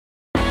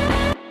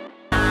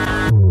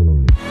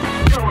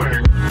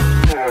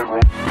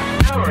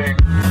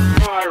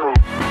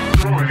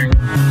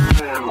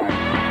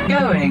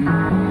Going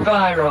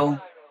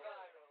viral.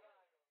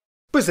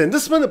 Pois é, na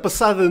semana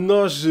passada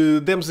nós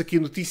demos aqui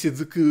a notícia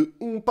de que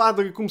um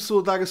padre começou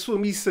a dar a sua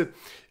missa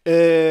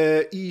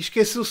e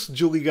esqueceu-se de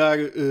desligar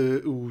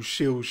os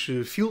seus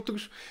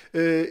filtros.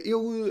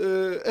 Ele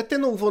até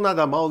não levou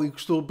nada a mal e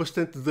gostou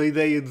bastante da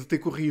ideia de ter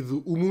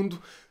corrido o mundo.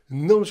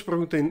 Não nos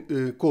perguntem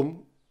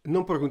como,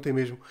 não perguntem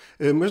mesmo.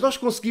 Mas nós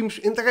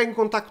conseguimos entrar em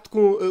contacto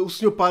com o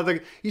Sr.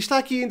 Padre e está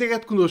aqui em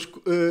direto connosco.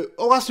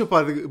 Olá, Sr.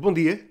 Padre, bom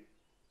dia.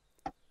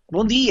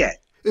 Bom dia.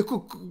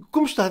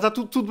 Como está? Está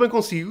tudo bem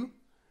consigo?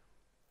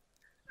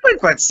 Por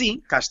enquanto,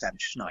 sim, cá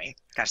estamos, não é?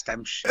 Cá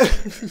estamos.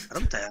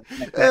 Pronto.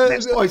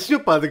 Olha,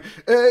 Sr. Padre,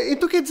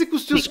 então quer dizer que o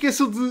senhor se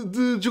esqueceu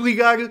de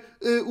desligar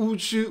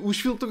os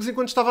filtros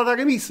enquanto estava a dar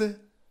a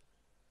missa?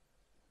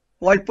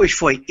 Olha, pois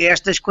foi.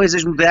 Estas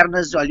coisas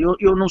modernas, olha,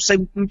 eu não sei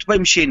muito bem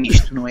mexer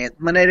nisto, não é?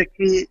 De maneira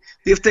que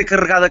devo ter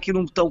carregado aqui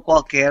num botão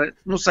qualquer,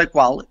 não sei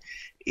qual,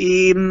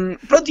 e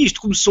pronto,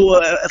 isto começou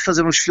a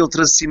fazer uns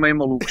filtros assim meio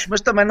malucos,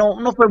 mas também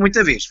não foi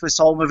muita vez, foi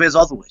só uma vez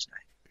ou duas, não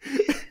é?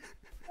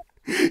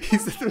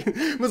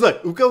 Exatamente. Mas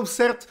olha, o que é o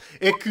certo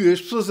é que as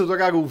pessoas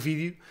adoraram o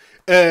vídeo.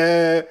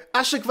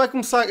 Acha que vai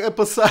começar a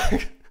passar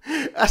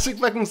a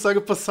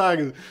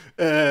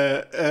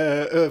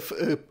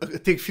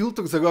ter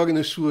filtros agora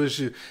nas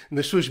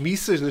suas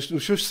missas,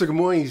 nos seus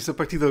sermões a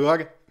partir de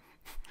agora?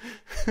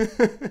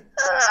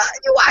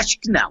 Eu acho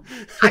que não.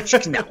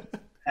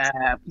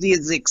 Podia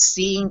dizer que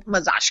sim,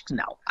 mas acho que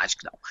não.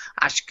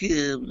 Acho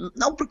que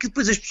não, porque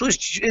depois as pessoas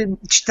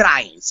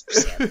distraem-se,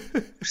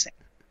 percebe?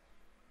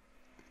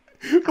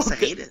 Faça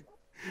rir.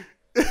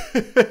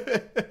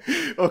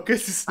 Ok,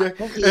 sim, senhor.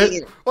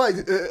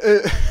 Olha,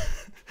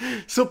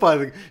 Sr.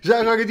 Padre,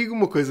 já agora digo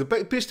uma coisa. Para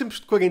estes tempos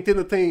de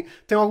quarentena, tem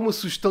alguma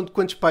sugestão de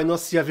quantos Pai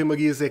Nossos e Ave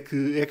Marias é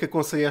que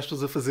aconselha as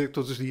pessoas a fazer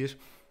todos os dias?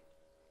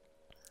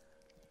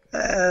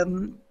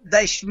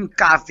 Deixe-me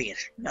cá ver.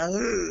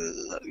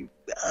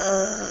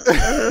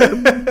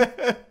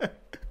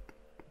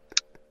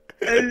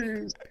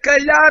 Se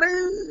calhar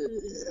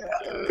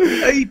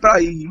aí para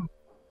aí.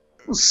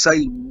 Não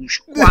sei,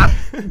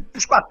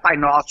 os quatro Pai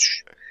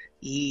Nossos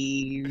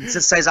e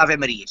 16 Ave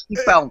Marias. E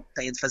pão,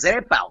 tem de fazer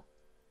é pão.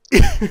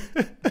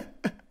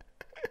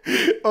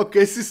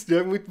 Ok, sim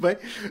senhor, muito bem.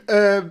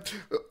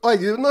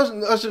 Olha,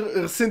 nós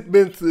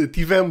recentemente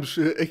tivemos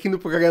aqui no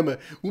programa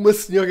uma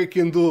senhora que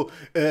andou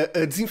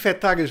a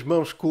desinfetar as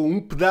mãos com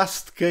um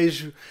pedaço de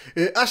queijo.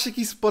 Acha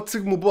que isso pode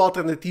ser uma boa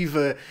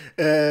alternativa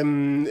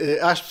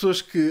às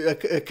pessoas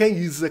a quem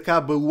lhes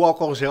acaba o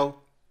álcool gel?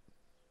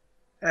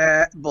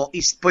 Bom,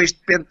 isso depois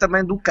depende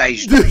também do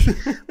queijo.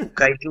 O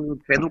queijo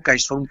depende do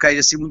queijo. Se for um queijo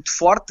assim muito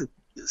forte,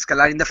 se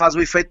calhar ainda faz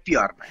o efeito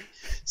pior, não é?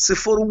 Se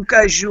for um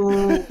queijo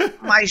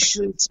mais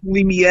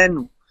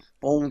limiano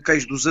ou um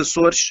queijo dos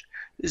Açores,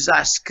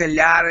 já se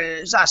calhar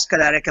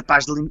é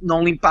capaz de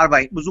não limpar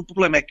bem. Mas o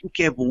problema é que o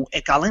que é bom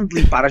é que além de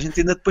limpar, a gente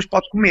ainda depois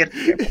pode comer.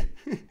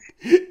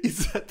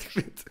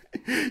 Exatamente.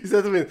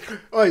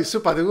 Olha,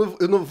 Sr. Padre,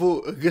 eu não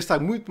vou gastar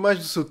muito mais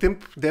do seu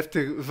tempo, deve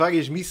ter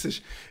várias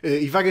missas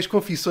e várias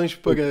confissões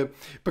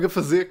para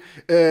fazer,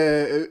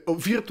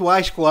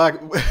 virtuais,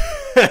 claro.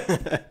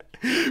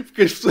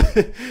 Porque as pessoas...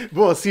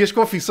 Bom, assim as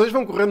confissões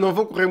não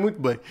vão correr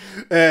muito bem.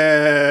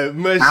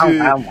 Mas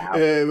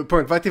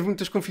pronto, vai ter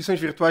muitas confissões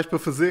virtuais para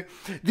fazer.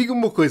 Diga-me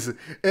uma coisa,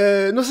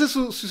 não sei se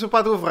o Sr.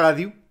 Padre ouve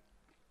rádio.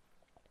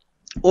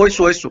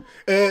 Ouço.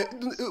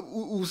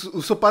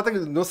 O seu padre,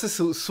 não sei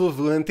se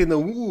houve a Antena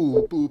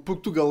 1, o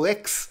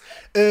Portugalex,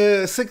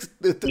 sei que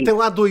tem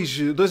lá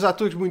dois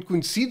atores muito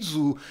conhecidos,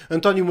 o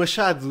António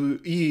Machado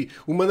e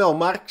o Manuel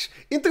Marques.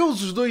 Entre eles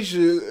os dois,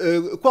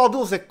 qual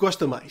deles é que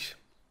gosta mais?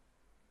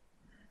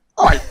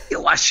 Olha,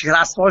 eu acho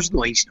graça aos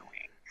dois, não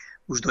é?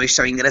 Os dois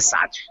são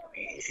engraçados.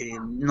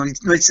 Não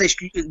lhe sei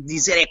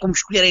dizer, é como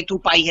escolher entre o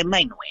pai e a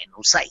mãe, não é?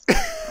 Não sei.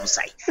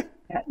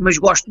 Mas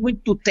gosto muito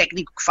do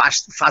técnico que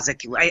faz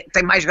aquilo.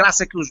 Tem mais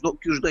graça que os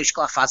dois que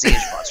lá fazem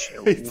as vozes.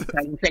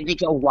 O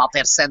técnico é o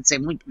Walter Santos, é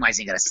muito mais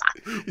engraçado.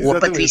 Exatamente. Ou a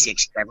Patrícia,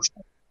 que escreve os...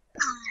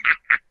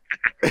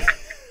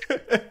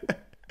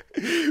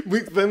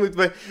 Muito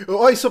bem.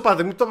 Oi, Sr.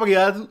 Padre, muito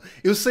obrigado.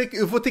 Eu sei que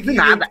eu vou ter que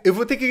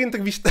ir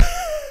entrevistar.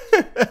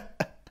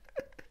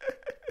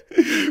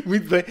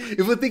 Muito bem,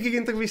 eu vou ter que ir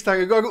entrevistar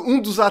agora um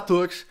dos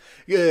atores,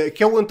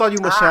 que é o António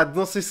Machado.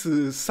 Não sei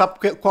se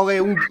sabe qual é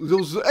um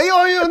deles.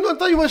 Olha,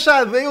 António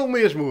Machado, é ele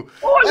mesmo.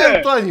 Olha,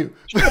 António.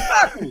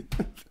 Espetáculo.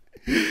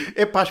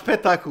 É pá,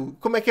 espetáculo.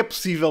 Como é que é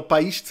possível, pá,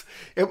 isto?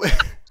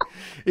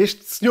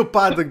 Este senhor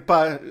padre,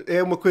 pá,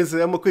 é uma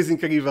coisa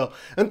incrível.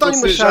 António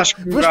Machado,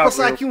 vamos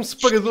passar aqui um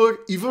separador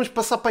e vamos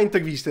passar para a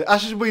entrevista.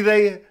 Achas boa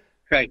ideia?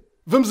 Ok.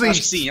 Vamos a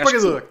isto,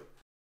 separador.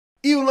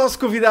 E o nosso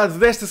convidado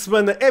desta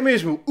semana é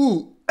mesmo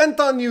o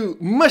António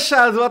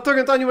Machado, o ator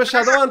António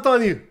Machado. Olá,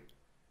 António.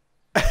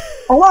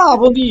 Olá,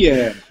 bom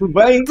dia. Tudo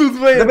bem? Tudo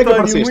bem,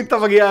 António. Muito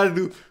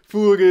obrigado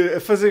por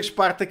fazeres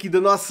parte aqui da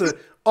nossa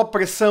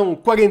Operação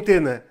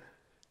Quarentena.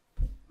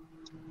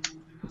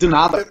 De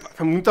nada.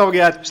 Muito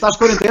obrigado. Estás de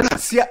quarentena?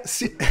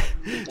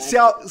 Se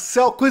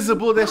há coisa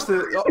boa desta,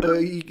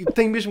 e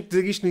tenho mesmo que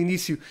dizer isto no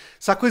início,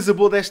 se há coisa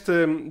boa desta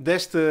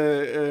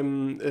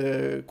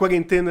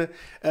quarentena,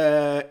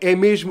 é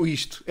mesmo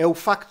isto, é o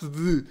facto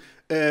de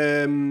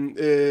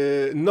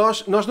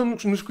nós não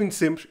nos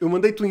conhecemos. Eu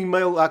mandei-te um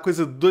e-mail há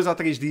coisa de 2 a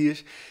 3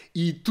 dias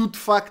e tu de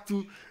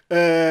facto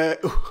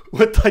o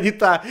António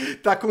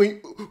está com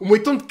um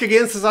montão de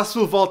crianças à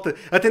sua volta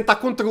a tentar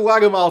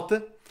controlar a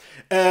malta.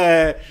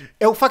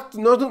 É o facto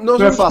de nós não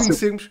nos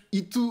conhecermos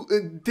e tu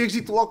teres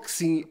dito logo que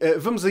sim,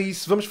 vamos a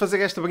isso, vamos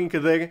fazer esta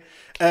brincadeira,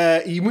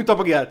 e muito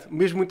obrigado,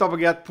 mesmo muito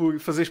obrigado por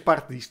fazeres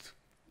parte disto.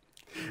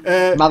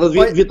 Nada,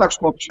 devia estar com os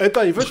copos.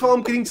 António, vamos falar um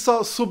bocadinho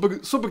só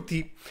sobre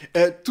ti.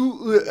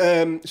 Tu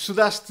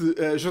estudaste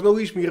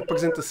jornalismo e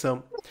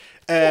representação.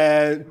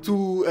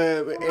 Tu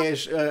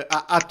és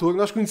ator.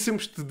 Nós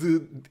conhecemos-te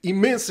de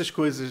imensas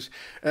coisas,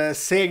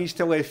 séries,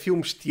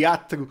 telefilmes,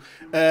 teatro.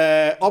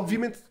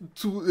 Obviamente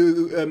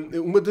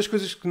uma das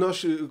coisas que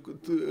nós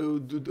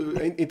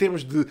em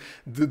termos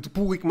de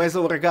público mais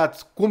alargado,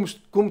 como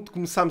te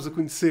começámos a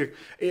conhecer,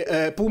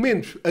 pelo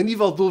menos a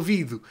nível de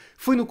ouvido,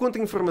 foi no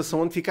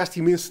Contra-Informação, onde ficaste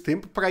imenso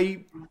tempo, para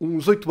aí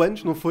uns 8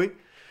 anos, não foi?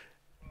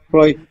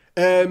 Foi.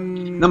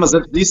 Não, mas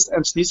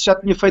antes disso já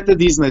tinha feito a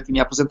Disney,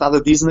 tinha apresentado a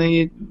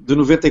Disney de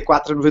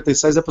 94 a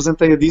 96,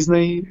 apresentei a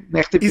Disney na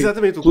RTP.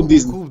 Exatamente, o Clube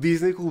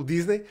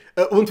Disney,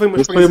 onde foi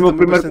uma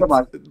experiência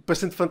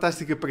bastante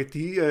fantástica para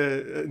ti,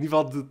 a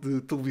nível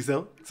de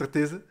televisão, de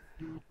certeza.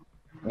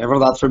 É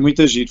verdade, foi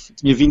muito giro.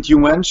 Tinha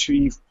 21 anos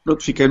e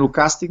pronto, fiquei no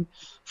casting,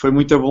 foi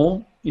muito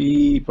bom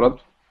e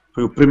pronto,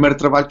 foi o primeiro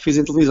trabalho que fiz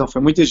em televisão,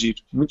 foi muito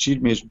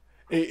giro mesmo.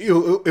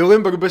 Eu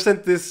lembro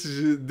bastante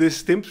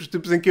desses tempos, os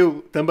tempos em que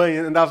eu também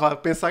andava a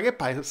pensar,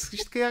 se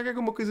isto calhar era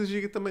uma coisa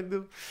gira também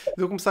de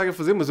eu começar a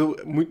fazer, mas eu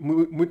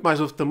muito mais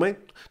novo também,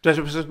 tu és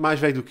bastante mais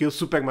velho do que eu,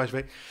 super mais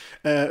velho,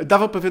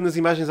 dava para ver nas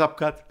imagens há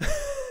bocado,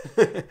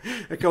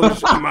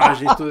 aquelas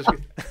imagens todas.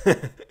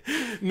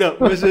 Não,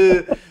 mas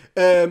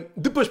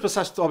depois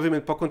passaste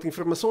obviamente para o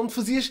Contra-Informação, onde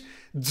fazias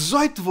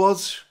 18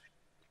 vozes.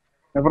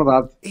 É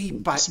verdade.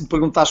 Se me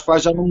perguntares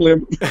quais, já não me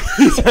lembro.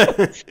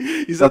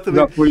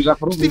 Exatamente. Já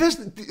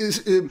tiveste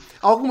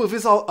alguma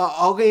vez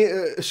alguém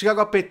chegar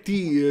ao pé de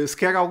ti,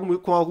 sequer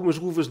com algumas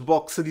luvas de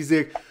boxe, a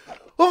dizer: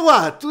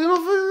 olá,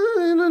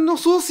 eu não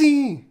sou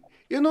assim.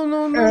 Eu não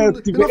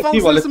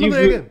falo dessa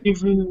maneira.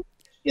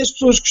 E as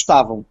pessoas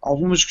gostavam,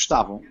 algumas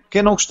gostavam.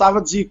 Quem não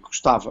gostava dizia que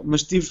gostava.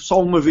 Mas tive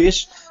só uma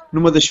vez,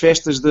 numa das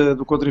festas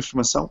do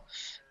Contra-Informação,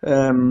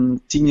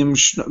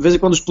 tínhamos, de vez em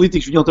quando os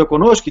políticos vinham ter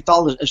connosco e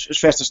tal, as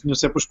festas tinham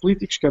sempre os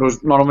políticos, que eram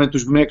normalmente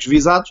os bonecos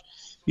visados,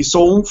 e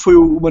só um foi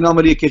o Manuel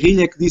Maria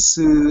Carrilha que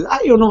disse: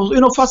 eu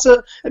não faço,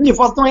 a minha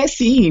voz não é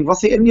assim,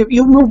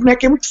 e o meu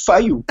boneco é muito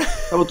feio.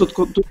 Estava todo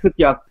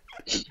chateado.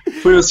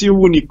 Foi assim o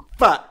único.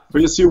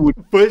 Foi assim o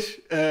único.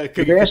 Pois,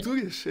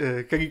 caricaturas.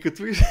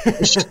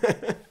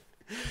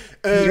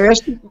 O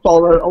resto, o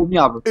pessoal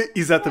alinhava.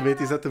 Exatamente.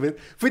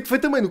 Foi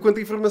também no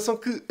Contra-Informação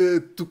que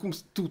tu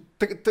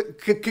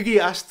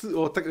criaste,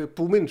 ou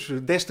pelo menos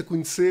deste a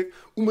conhecer,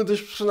 uma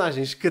das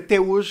personagens que até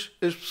hoje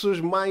as pessoas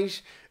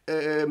mais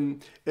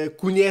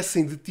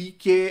conhecem de ti,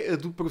 que é a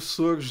do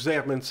professor José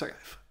Armando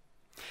Saraiva.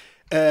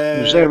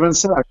 José Armando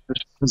Saraiva.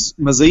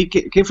 Mas aí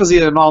quem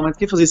fazia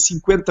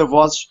 50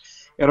 vozes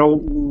era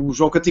o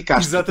João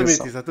Caticastro.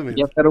 Exatamente.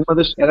 E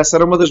essa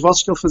era uma das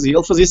vozes que ele fazia.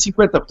 Ele fazia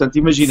 50, portanto,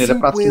 imagina, era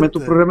praticamente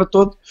o programa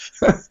todo.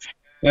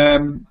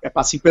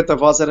 50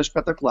 vozes era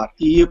espetacular.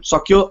 Só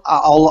que eu,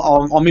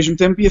 ao mesmo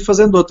tempo, ia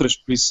fazendo outras.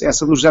 Por isso,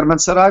 essa do José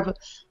Armando Saraiva,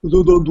 o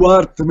do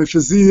Duarte também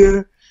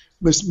fazia,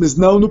 mas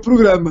não no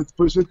programa.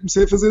 Depois eu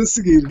comecei a fazer a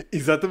seguir.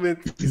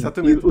 Exatamente.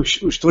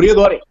 O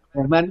historiador,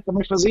 o Armando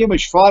também fazia,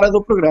 mas fora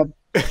do programa.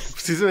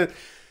 Precisamente.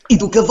 E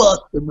do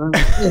Cavote também.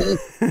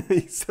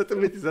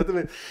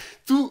 Exatamente.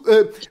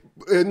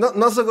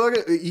 Nós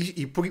agora,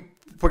 e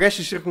por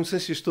estas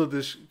circunstâncias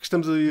todas que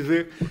estamos a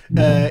viver,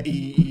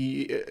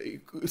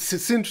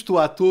 sendo tu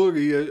ator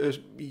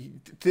e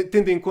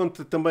tendo em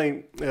conta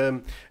também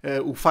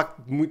o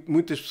facto de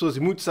muitas pessoas e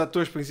muitos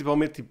atores,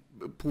 principalmente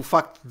pelo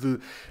facto de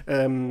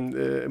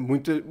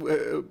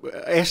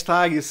esta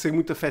área ser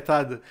muito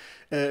afetada,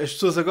 as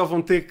pessoas agora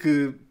vão ter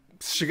que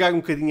chegar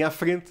um bocadinho à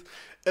frente.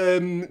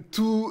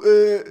 Tu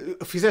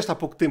fizeste há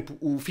pouco tempo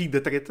o Filho da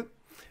Treta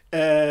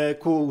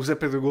com o Zé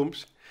Pedro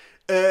Gomes.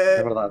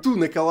 É verdade. Tu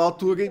naquela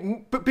altura,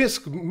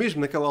 penso que mesmo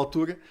naquela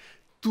altura,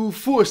 tu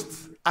foste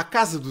à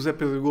casa do Zé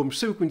Pedro Gomes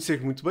sem o conhecer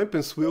muito bem,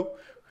 penso eu,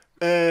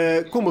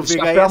 com uma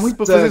VHS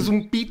para fazeres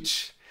um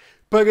pitch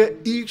para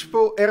ires para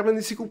o Herman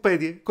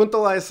Enciclopédia. Conta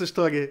lá essa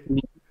história.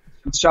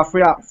 Isso já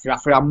foi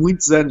há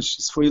muitos anos.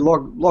 Isso foi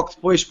logo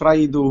depois para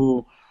aí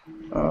logo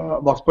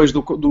depois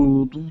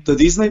da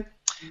Disney.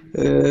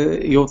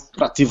 Eu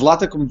estive lá,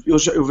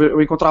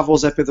 eu encontrava o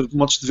Zé Pedro de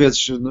montes de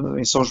vezes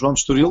em São João de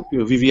Estoril.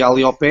 Eu vivia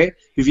ali ao pé,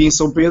 vivia em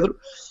São Pedro,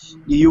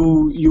 e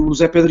o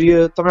Zé Pedro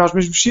ia também aos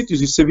mesmos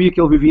sítios e sabia que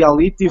ele vivia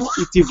ali,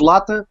 e tive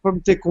lata para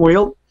meter com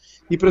ele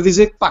e para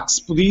dizer que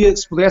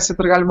se pudesse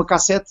entregar-lhe uma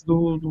cassete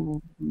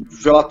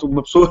vê lá tu,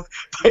 uma pessoa,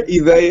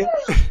 ideia,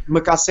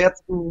 uma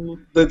cassete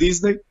da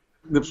Disney,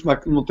 ainda por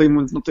cima não tem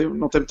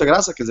muita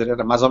graça, quer dizer,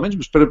 era mais ou menos,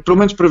 mas pelo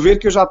menos para ver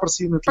que eu já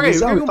apareci na Peraí, eu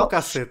televisão quero e uma tal.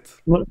 cassete.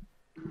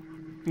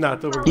 Não,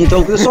 estou bem.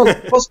 Então, eu só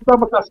posso dar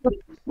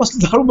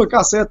uma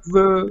cassete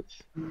de...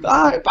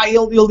 pá,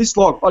 ele disse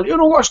logo, olha, eu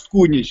não gosto de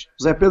cunhas.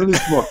 O Zé Pedro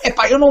disse logo,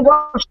 pá, eu não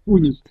gosto de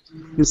cunhas.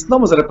 Eu disse, não,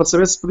 mas era para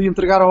saber se podia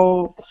entregar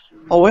ao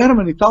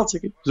Herman e tal, não sei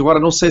o quê. Mas agora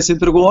não sei se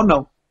entregou ou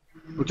não,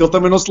 porque ele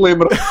também não se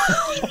lembra.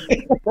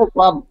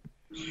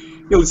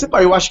 Ele disse,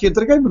 pá, eu acho que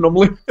entreguei, mas não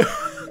me lembro.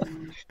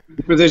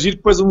 Depois é giro,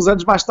 depois uns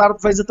anos mais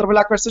tarde vais a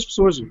trabalhar com estas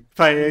pessoas.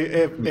 Pá,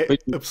 é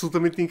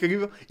absolutamente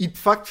incrível. E de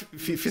facto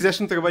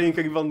fizeste um trabalho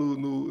incrível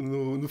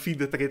no fim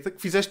da treta,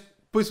 que fizeste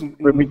depois um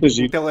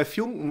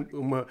telefilme,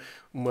 uma...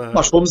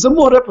 Nós fomos a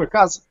Moura, por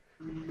acaso.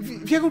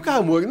 Vieram cá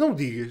a Moura, não me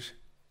digas.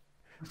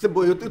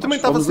 Eu também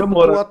estava sempre de um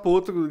lado para o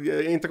outro,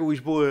 entre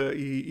Lisboa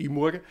e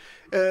Moura.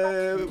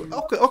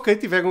 Ok,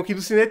 tiveram aqui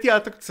do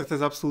Cineteatro, de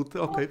certeza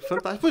absoluta. Ok,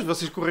 fantástico. Depois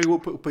vocês correram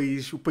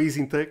o país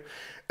inteiro.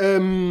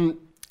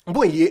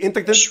 Bom, e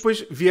entretanto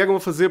depois vieram a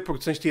fazer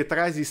produções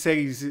teatrais e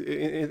séries,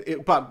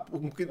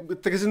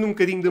 trazendo um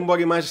bocadinho de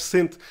memória mais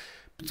recente.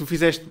 Tu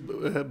fizeste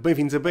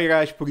Bem-vindos a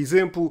Beirais, por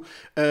exemplo.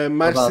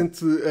 Mais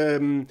recente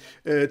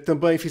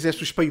também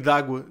fizeste o Espelho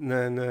d'Água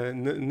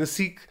na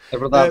SIC. É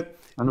verdade,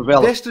 a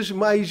novela.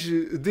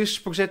 Destes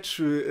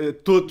projetos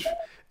todos,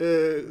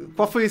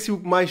 qual foi assim o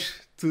que mais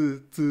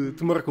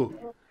te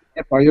marcou?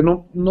 Epá, eu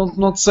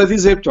não te sei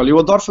dizer, porque olha, eu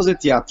adoro fazer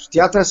teatro.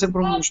 Teatro é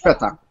sempre um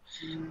espetáculo.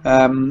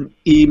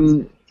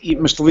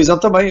 Mas televisão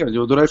também, olha,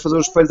 eu adorei fazer o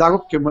Espelho d'Água,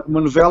 porque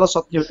uma novela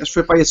só tinha, acho que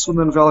foi para aí a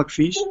segunda novela que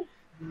fiz,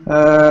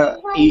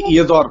 e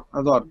adoro.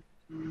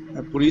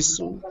 Por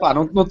isso, pá,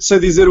 não te sei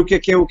dizer o que é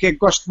que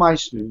gosto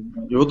mais.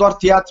 Eu adoro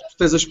teatro, porque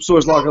tens as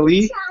pessoas logo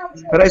ali.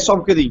 Espera aí só um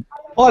bocadinho.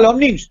 Olha, ó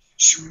meninos!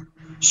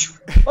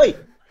 Oi,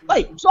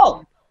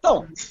 pessoal!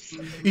 Então,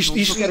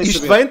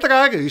 Isto vai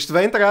entrar. Eu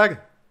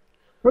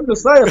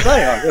sei, ó,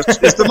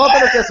 esta malta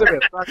não quer saber.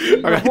 Está aqui,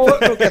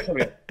 não quer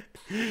saber.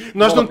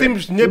 Nós não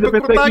temos dinheiro para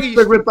cortar isto.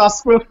 Se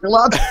aguentasse com eles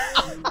calados.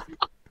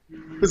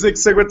 Pensei que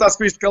se aguentasse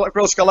com isto com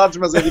eles calados,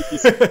 mas é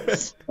difícil.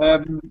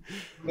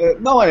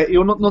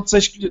 Eu não te sei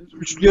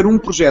escolher um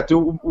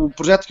projeto. O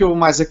projeto que eu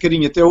mais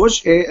acarinho até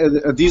hoje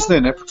é a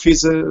Disney, né? Porque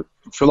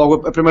foi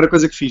logo a primeira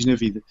coisa que fiz na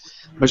vida.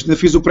 Mas ainda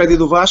fiz o Prédio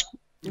do Vasco.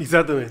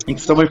 Exatamente. E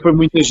que também foi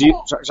muito agir.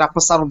 Já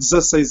passaram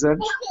 16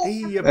 anos.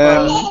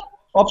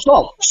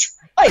 Pessoal!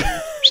 Ei!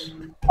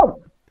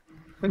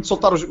 Tenho de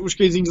soltar os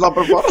cãezinhos lá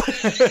para fora.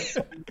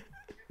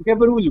 Que é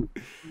barulho.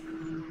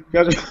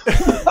 Quero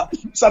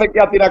começar aqui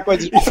a tirar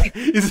coisas.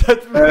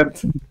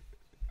 Exatamente.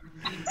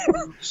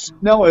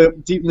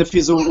 Ainda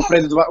fiz o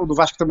Prédio do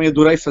Vasco, também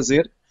adorei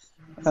fazer.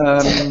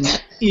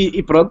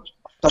 E pronto,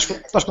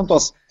 estás com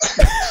tosse.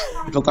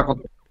 Ele está com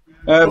tosse.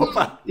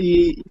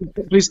 E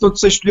por isso não te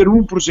sei escolher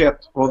um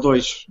projeto ou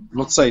dois.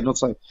 Não sei.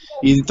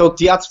 E então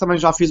teatro também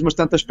já fiz umas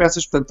tantas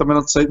peças, portanto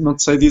também não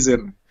te sei dizer.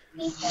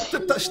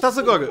 Estás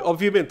agora,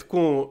 obviamente,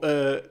 com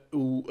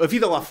A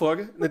Vida Lá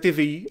Fora, na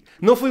TVI.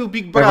 Não foi o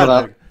Big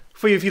Brother,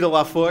 foi A Vida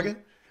Lá Fora.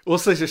 Ou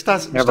seja,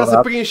 estás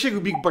a preencher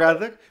o Big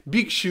Brother,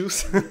 Big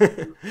Shoes.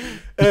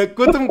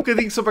 Conta-me um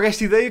bocadinho sobre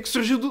esta ideia que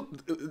surgiu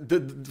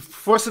de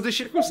força das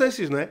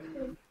circunstâncias, não é?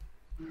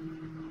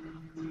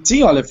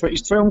 Sim, olha,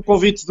 isto foi um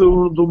convite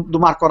do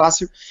Marco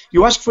Horácio.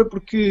 Eu acho que foi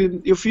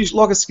porque eu fiz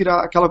logo a seguir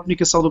àquela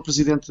comunicação do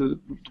Presidente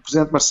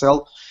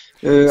Marcelo.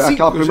 Sim,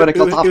 aquela primeira que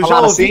ele estava a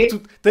falar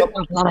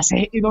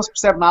assim, e não se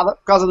percebe nada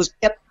por causa das...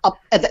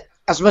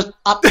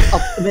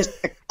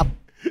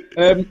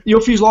 E eu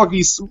fiz logo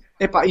isso,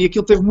 e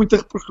aquilo teve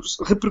muita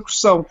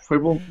repercussão, foi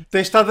bom.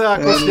 Tens estado a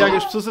aconselhar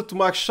as pessoas a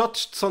tomar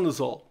shots de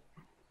Sonazol.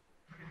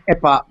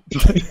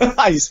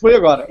 Isso foi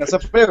agora, essa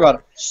foi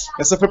agora.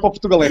 Essa foi para o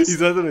Portugalês.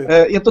 Exatamente.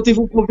 Então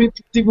tive um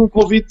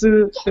convite,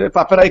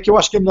 espera aí que eu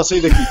acho que é melhor sair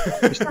daqui.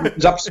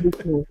 Já percebi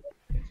que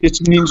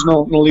estes meninos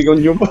não ligam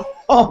nenhuma.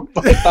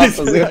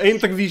 A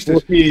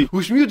entrevistas.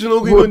 Os miúdos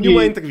não ligam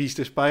nenhuma a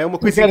entrevistas, pá. É uma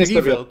coisa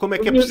incrível. Como é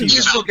que é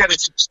possível?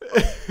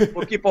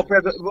 Vou aqui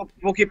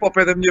para o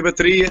pé da minha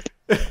bateria.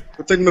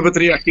 Eu tenho uma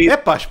bateria aqui.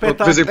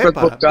 Espetáculo.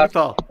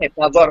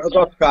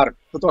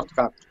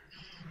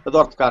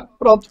 Adoro tocar.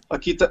 Pronto,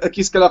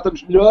 aqui se calhar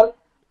estamos melhor.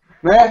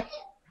 Não é?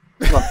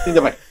 Pronto,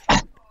 ainda bem.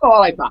 Olha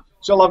lá está.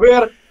 Deixa lá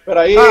ver.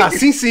 Espera aí.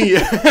 Sim.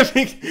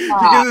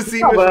 Ficas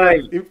assim, mas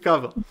bem.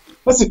 Impecável.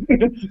 Assim,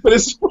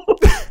 parece...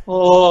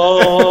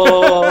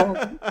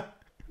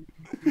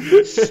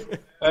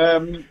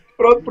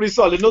 Pronto, por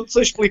isso, olha, não te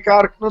sei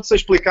explicar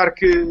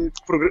que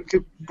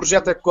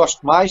projeto é que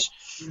gosto mais.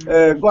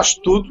 Gosto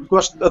de tudo,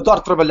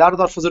 adoro trabalhar,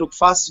 adoro fazer o que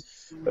faço.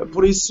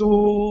 Por isso,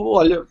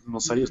 olha, não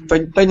sei,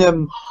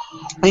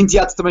 em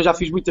teatro também já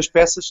fiz muitas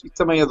peças e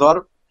também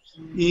adoro.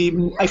 E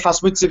aí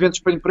faço muitos eventos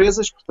para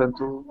empresas,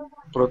 portanto,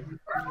 pronto.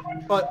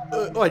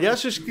 Olha,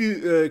 achas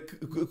que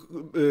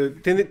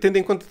tendo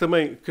em conta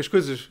também que as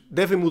coisas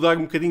devem mudar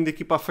um bocadinho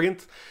daqui para a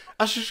frente,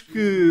 achas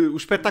que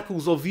os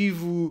espetáculos ao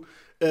vivo,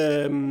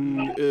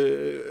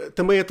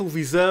 também a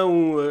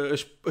televisão,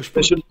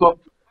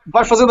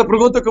 Vais fazendo a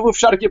pergunta que eu vou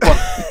fechar aqui a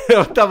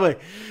porta. Está bem.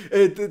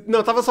 Não,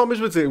 estava só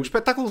mesmo a dizer, os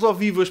espetáculos ao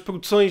vivo, as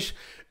produções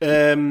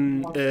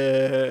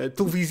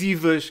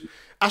televisivas,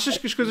 achas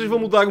que as coisas vão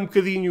mudar um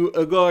bocadinho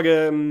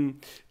agora,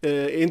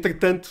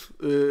 entretanto?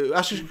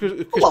 Achas que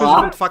as coisas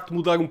vão de facto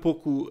mudar um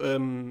pouco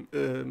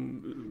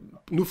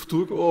no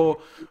futuro?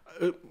 Ou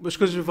as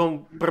coisas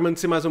vão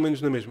permanecer mais ou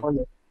menos na mesma?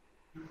 Olha,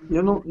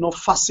 eu não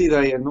faço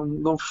ideia.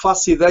 Não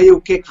faço ideia o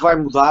que é que vai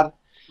mudar.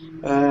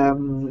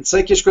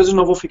 Sei que as coisas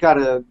não vão ficar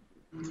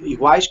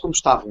iguais como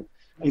estavam,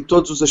 em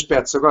todos os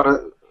aspectos.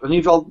 Agora, a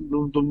nível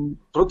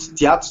de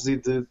teatros e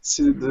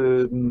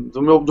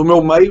do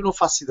meu meio, não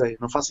faço ideia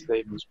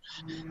mesmo.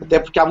 Até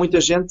porque há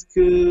muita gente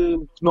que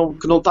não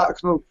está.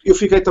 Eu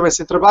fiquei também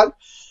sem trabalho,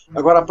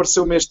 agora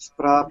apareceu-me este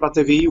para a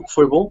TVI, o que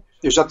foi bom.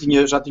 Eu já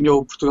tinha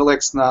o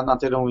Portugalex na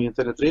Antena 1 e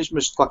Antena 3,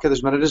 mas de qualquer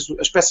das maneiras,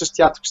 as peças de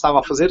teatro que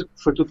estava a fazer,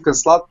 foi tudo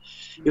cancelado.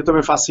 Eu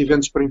também faço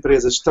eventos para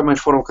empresas que também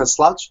foram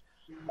cancelados.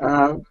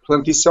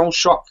 Portanto, isso é um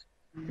choque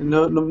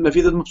na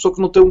vida de uma pessoa que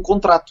não tem um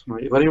contrato, não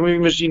é? Agora eu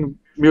imagino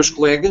meus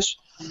colegas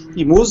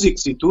e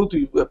músicos e tudo,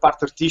 e a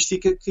parte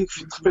artística que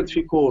de repente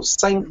ficou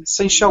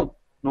sem chão,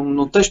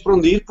 não tens para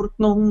onde ir porque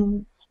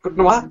não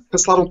há,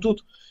 cancelaram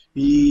tudo.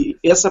 E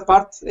essa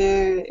parte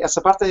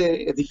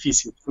é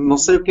difícil. Não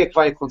sei o que é que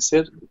vai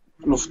acontecer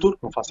no futuro,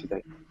 não faço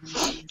ideia.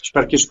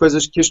 Espero que as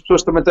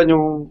pessoas também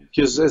tenham,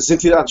 que as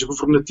entidades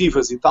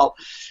governativas e tal,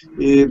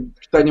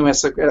 que tenham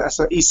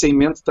isso em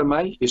mente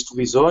também, as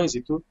televisões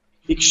e tudo,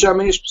 e que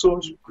chamem as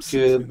pessoas,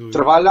 porque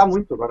trabalho há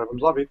muito, agora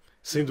vamos lá ver.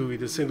 Sem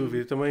dúvida.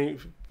 Também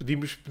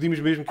pedimos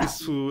mesmo que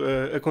isso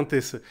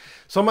aconteça.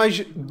 Só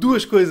mais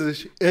duas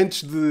coisas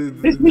antes de...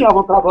 Diz-me à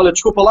vontade, olha,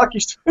 desculpa lá que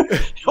isto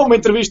é uma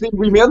entrevista em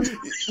movimento.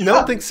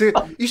 Não, tem que ser.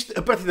 Isto,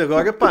 a partir de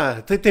agora, pá,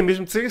 tem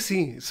mesmo de ser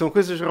assim. São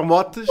coisas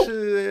remotas,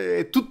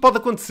 tudo pode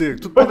acontecer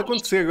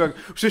agora.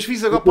 Os teus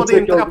filhos agora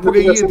podem entrar por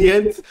aí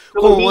adiante,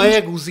 com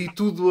legos e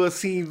tudo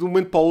assim, de um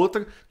momento para o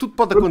outro, tudo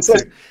pode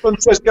acontecer. Quando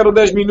disseste que eram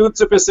 10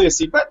 minutos, eu pensei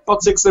assim,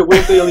 pode ser que se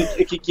aguente ali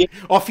aqui.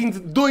 Ao fim de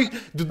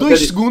dois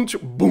segundos,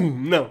 bum,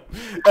 não.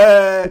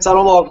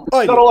 Começaram logo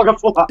a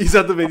falar.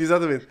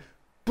 Exatamente.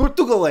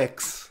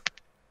 Portugalex.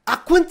 Há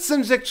quantos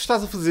anos é que tu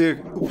estás a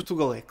fazer o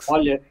Portugalex?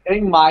 Olha,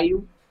 em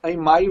maio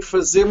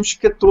fazemos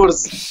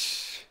 14.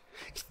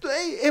 Isto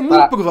é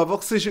muito provável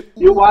que seja...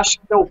 Eu acho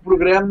que é o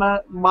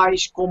programa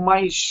com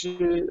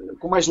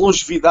mais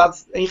longevidade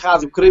em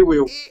rádio, creio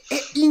eu.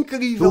 É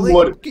incrível.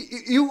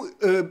 Eu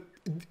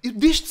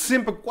desde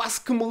sempre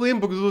quase que me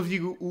lembro de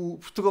ouvir o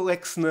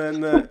Portugalex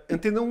na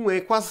Antena 1.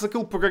 É quase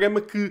aquele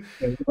programa que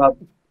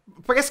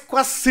parece que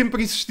quase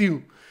sempre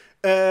existiu.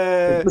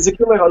 Mas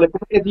aquilo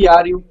é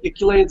diário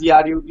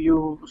e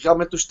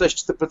realmente os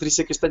textos da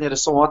Patrícia Castanheira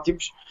são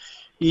ótimos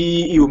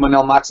e o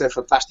Manel Marques é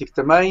fantástico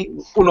também.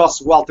 O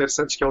nosso Walter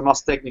Santos, que é o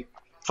nosso técnico,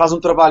 faz um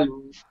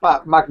trabalho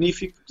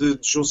magnífico de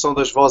junção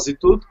das vozes e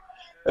tudo.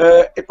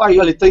 E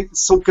olha,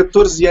 são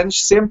 14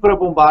 anos sempre a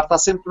bombar, está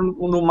sempre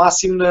no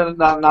máximo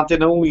na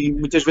Antena 1 e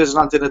muitas vezes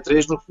na Antena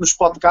 3, nos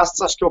podcasts.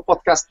 Acho que é o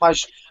podcast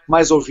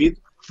mais ouvido,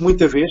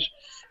 muita vez,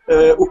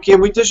 o que é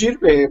muito giro.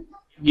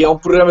 E é um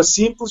programa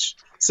simples,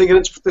 sem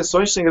grandes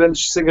pretensões, sem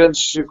grandes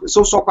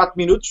são só 4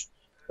 minutos,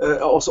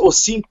 ou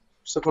 5,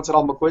 se acontecer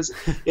alguma coisa.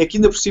 É que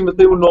ainda por cima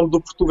tem o nome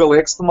do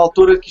Portugalex, numa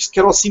altura que isto que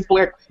era o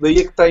Simplex, daí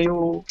é que tem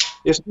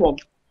este nome.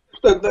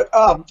 Portanto,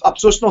 há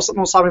pessoas que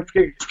não sabem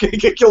porque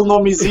que aquele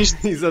nome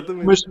existe.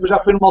 Exatamente. Mas já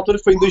foi numa altura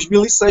que foi em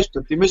 2006,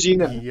 portanto,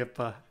 imagina.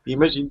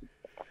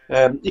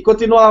 E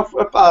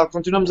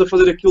continuamos a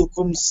fazer aquilo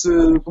como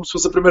se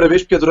fosse a primeira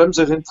vez, porque adoramos,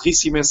 a gente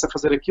ri-se imenso a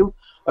fazer aquilo.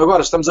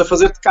 Agora estamos a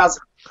fazer de casa,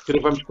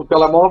 gravamos com o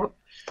telemóvel,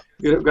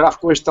 gravo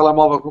com este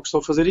telemóvel que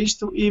estou a fazer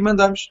isto e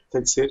mandamos,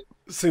 tem de ser.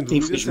 Sem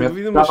dúvida,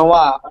 infelizmente, já não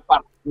há a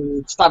parte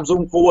de estarmos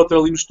um com o outro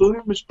ali no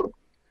estúdio, mas pronto.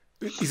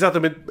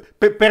 Exatamente,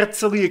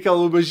 perde-se ali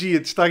aquela magia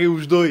de estarem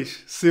os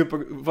dois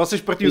sempre. Vocês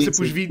partilham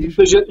sempre os vídeos.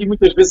 E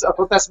muitas vezes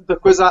acontece muita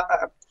coisa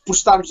por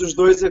estarmos os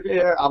dois,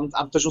 há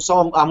muita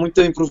junção, há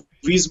muito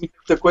improviso,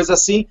 muita coisa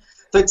assim.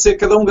 Tem de ser,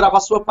 cada um grava a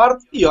sua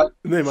parte e olha.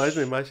 Nem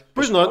mais.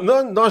 Pois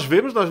nós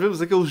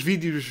vemos aqueles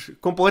vídeos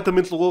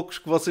completamente loucos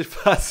que vocês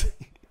fazem.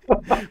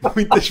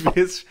 Muitas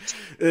vezes.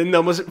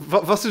 Não, mas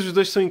vocês os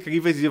dois são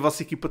incríveis e a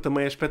vossa equipa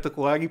também é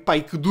espetacular. E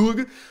que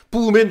dure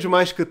pelo menos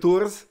mais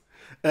 14.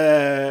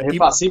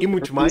 E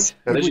muitos mais,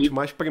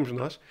 esperemos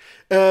nós.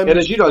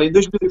 Era giro, olha, em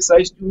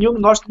 2006 nenhum de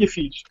nós tinha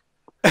filhos.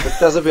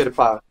 Estás a ver,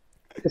 pá.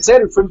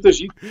 Sério, foi muito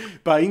giro.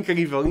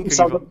 Incrível.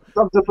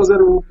 Estávamos a fazer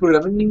o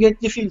programa e ninguém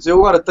tinha filhos. Eu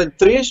agora tenho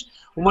 3,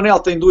 o Manel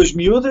tem 2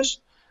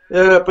 miúdas,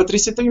 a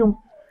Patrícia tem 1.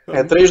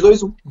 É 3,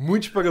 2, 1.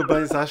 Muitos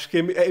parabéns, acho que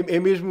é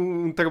mesmo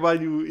um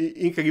trabalho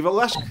incrível.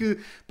 Acho que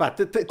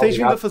tens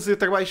vindo a fazer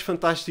trabalhos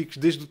fantásticos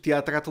desde o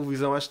teatro à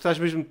televisão. Acho que estás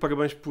mesmo de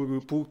parabéns por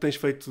o que tens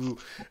feito.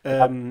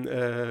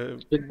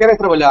 Eu quero é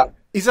trabalhar.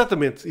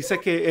 Exatamente, isso é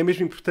que é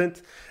mesmo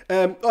importante.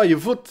 Olha,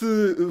 vou-te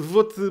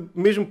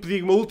mesmo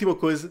pedir uma última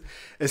coisa.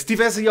 Se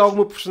tivesse aí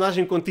alguma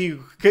personagem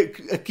contigo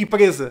aqui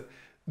presa,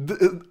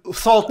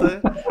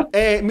 solta,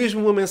 é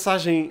mesmo uma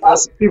mensagem.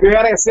 Se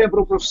tiver, é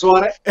sempre o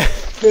professor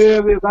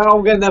que dar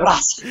um grande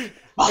abraço.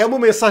 É uma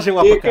mensagem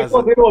lá E para quem casa.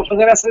 continua a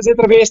fazer essas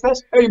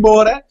entrevistas, em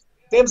Moura,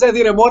 temos é de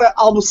ir a Moura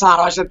almoçar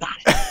ou a jantar.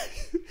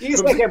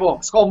 Isso é que é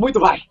bom, se come muito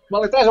bem. O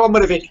Alentejo é uma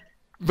maravilha.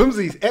 Vamos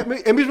a isso.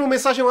 É mesmo uma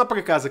mensagem lá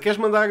para casa. Queres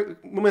mandar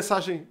uma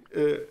mensagem?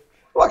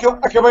 O que eu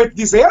acabei de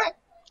dizer,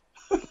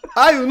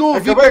 Eu não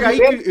ouvi. acabei Pega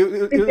de aí.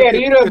 dizer que que quer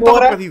ir a eu estava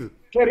Moura, perdido.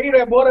 quer ir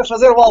a Moura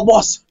fazer o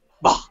almoço.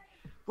 Bom,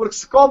 porque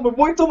se come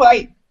muito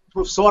bem.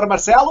 Professor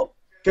Marcelo,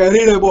 quer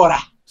ir a Moura.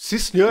 Sim,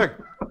 senhor.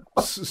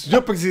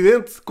 Senhor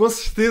Presidente, com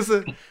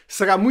certeza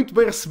será muito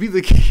bem recebido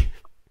aqui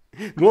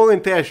no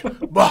Alentejo.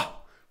 Bah!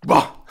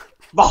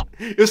 Bom,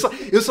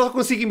 Eu só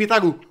consigo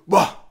imitar o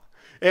bah!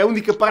 É a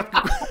única parte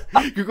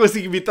que eu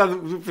consigo imitar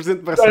do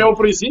Presidente Marcelo. é o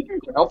princípio.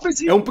 É o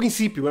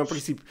princípio. É um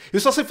princípio. Eu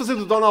só sei fazer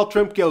do Donald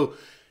Trump, que é o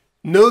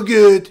no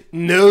good,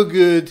 no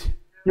good,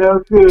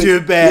 No good.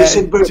 too bad,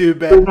 Listen, too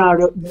bad.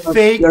 Bernardo,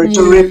 Fake you're a news.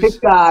 terrific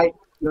guy.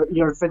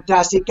 You're a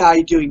fantastic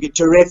guy doing a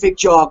terrific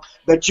job,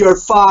 but you're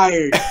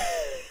fired.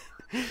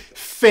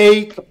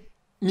 Fake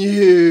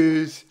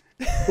news.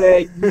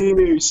 Fake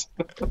news.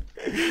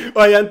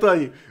 Olha,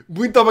 António,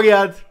 muito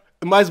obrigado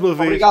mais uma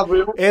vez. Obrigado,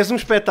 eu. És um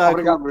espetáculo.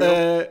 Obrigado,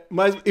 eu.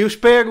 Mas eu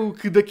espero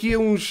que daqui a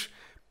uns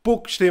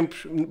poucos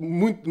tempos,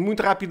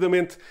 muito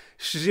rapidamente,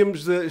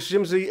 estejamos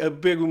a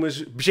beber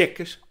umas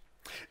bejecas.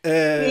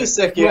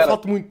 Isso é que não era.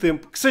 falta muito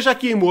tempo. Que seja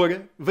aqui em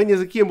Moura, venhas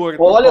aqui a Moura.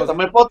 de Olha, propósito.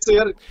 também pode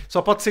ser.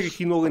 Só pode ser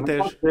aqui no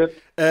Alentejo. Pode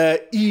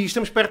ser. E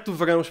estamos perto do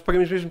verão,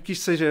 esperemos mesmo que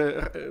isto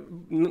seja.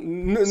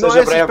 Não Seja é essa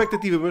a breve.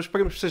 expectativa, mas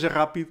esperemos que seja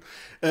rápido.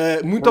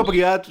 Muito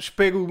obrigado,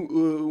 espero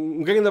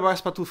um grande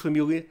abraço para a tua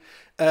família.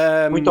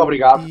 Muito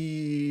obrigado.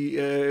 E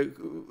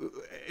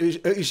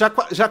já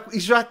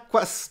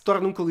quase se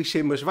torna um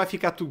clichê, mas vai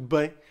ficar tudo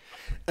bem.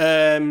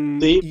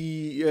 Sim.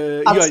 E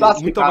Há de olha, estar a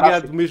muito ficar,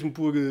 obrigado acho. mesmo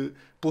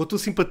pela tua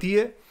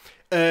simpatia.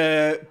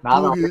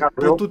 Nada, obrigado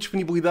pela eu. tua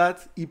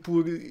disponibilidade e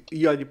por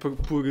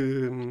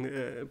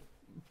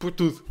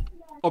tudo.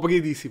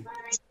 Obrigadíssimo.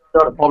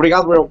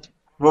 Obrigado, eu.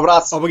 Um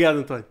abraço. Obrigado,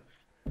 António.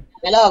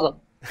 Até logo.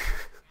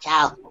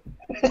 Tchau.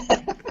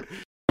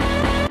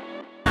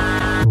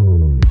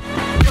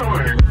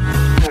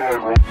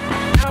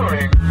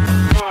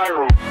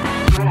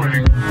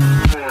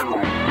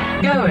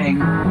 Going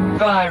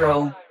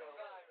viral.